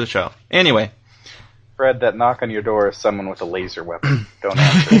 Nothing to do with the show. Anyway. Fred, that knock on your door is someone with a laser weapon. Don't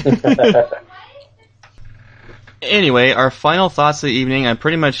answer. Anyway, our final thoughts of the evening, and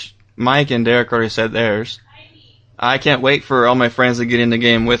pretty much Mike and Derek already said theirs. I can't wait for all my friends to get in the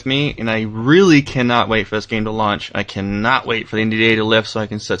game with me, and I really cannot wait for this game to launch. I cannot wait for the indie day to lift so I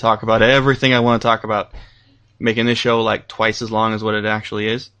can talk about everything I want to talk about, making this show like twice as long as what it actually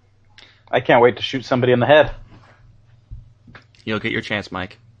is. I can't wait to shoot somebody in the head. You'll get your chance,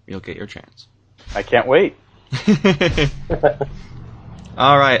 Mike. You'll get your chance. I can't wait.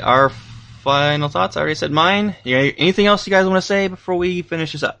 All right, our final thoughts. I already said mine. Anything else you guys want to say before we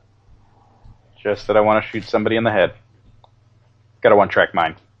finish this up? Just that I want to shoot somebody in the head. Got a one-track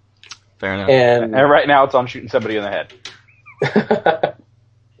mind. Fair enough. And right now it's on shooting somebody in the head.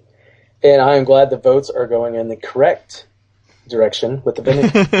 And I am glad the votes are going in the correct direction with the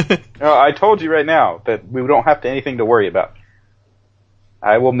vending. No, I told you right now that we don't have anything to worry about.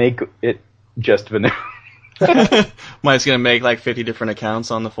 I will make it just vanilla. Mike's going to make like 50 different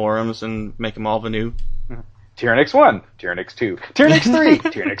accounts on the forums and make them all vanilla. Tyrannix 1, Tyrannix 2, Tyrannix 3,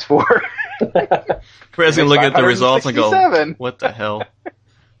 Tyrannix 4. Fred's going to look at the results and go, 567. what the hell?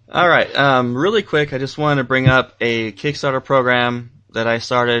 All right, really quick, I just wanted to bring up a Kickstarter program that I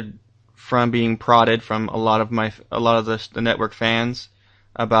started from being prodded from a lot of the network fans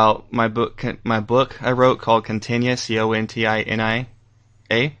about my book I wrote called Continia, Continia.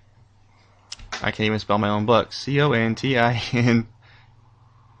 I can't even spell my own book. Continia.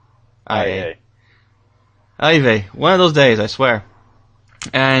 Ivy. One of those days, I swear.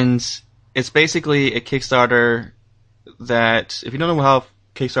 And it's basically a Kickstarter that, if you don't know how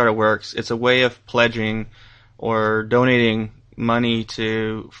Kickstarter works, it's a way of pledging or donating money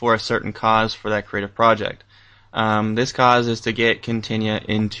for a certain cause for that creative project. This cause is to get Continia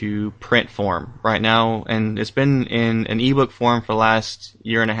into print form right now, and it's been in an ebook form for the last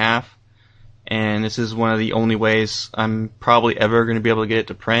year and a half, and this is one of the only ways I'm probably ever going to be able to get it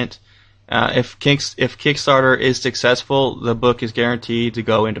to print. If Kickstarter is successful, the book is guaranteed to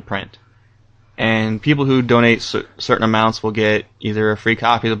go into print. And people who donate certain amounts will get either a free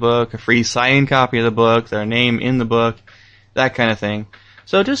copy of the book, a free signed copy of the book, their name in the book, that kind of thing.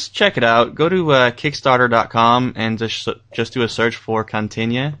 So just check it out. Go to Kickstarter.com and just do a search for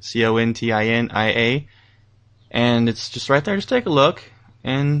Continia, Continia, and it's just right there. Just take a look,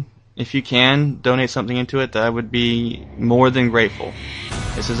 and if you can donate something into it, I would be more than grateful.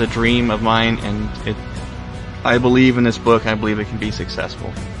 This is a dream of mine, and I believe in this book. I believe it can be successful.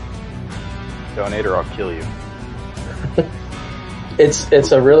 Donate or I'll kill you.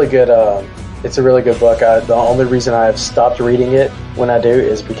 It's a really good book. The only reason I've stopped reading it when I do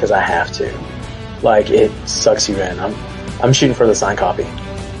is because I have to. Like, it sucks you in. I'm shooting for the signed copy.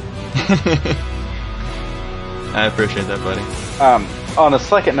 I appreciate that, buddy. On a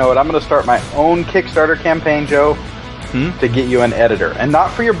second note, I'm going to start my own Kickstarter campaign, Joe, to get you an editor. And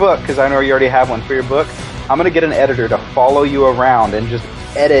not for your book, because I know you already have one for your book. I'm going to get an editor to follow you around and just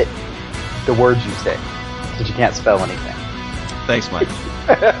edit the words you say, since you can't spell anything. Thanks, Mike.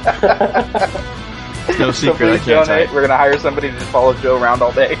 It's no secret, so I can't type. We're going to hire somebody to just follow Joe around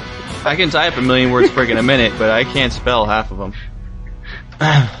all day. I can type 1,000,000 words friggin' a minute, but I can't spell half of them.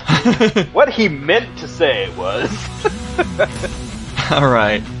 What he meant to say was...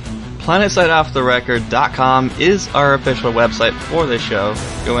 Alright. PlanetsiteOffTheRecord.com is our official website for this show.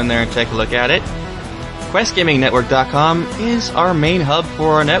 Go in there and take a look at it. QuestGamingNetwork.com is our main hub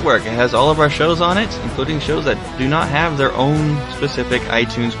for our network. It has all of our shows on it, including shows that do not have their own specific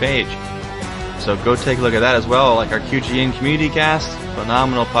iTunes page. So go take a look at that as well, like our QGN Community Cast,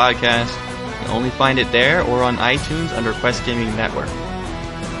 phenomenal podcast. You can only find it there or on iTunes under Quest Gaming Network.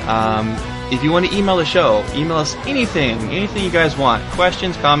 If you want to email the show, email us anything you guys want.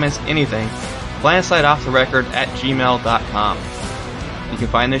 Questions, comments, anything. Planetside@gmail.com. You can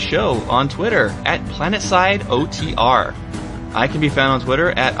find this show on Twitter at Planetside_OTR. I can be found on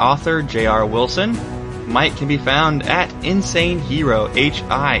Twitter at author J.R. Wilson. Mike can be found at Insane Hero,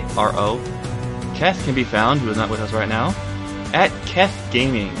 Hiro. Keth can be found, who is not with us right now, at Keth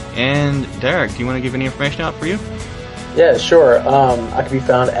Gaming. And Derek, do you want to give any information out for you? Yeah, sure. I can be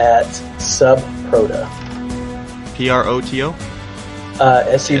found at SubProda. P-R-O-T-O?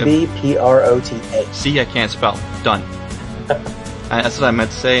 SUVPROTA. See, I can't spell. Done. That's what I meant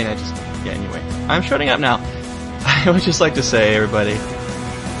to say, and I just... Yeah, anyway. I'm shutting up now. I would just like to say, everybody,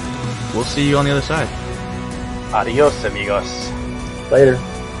 we'll see you on the other side. Adios, amigos. Later.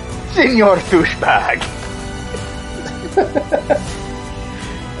 Senor douchebag.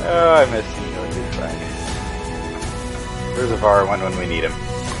 Oh, I miss Senor douchebag. Where's the VAR one when we need him?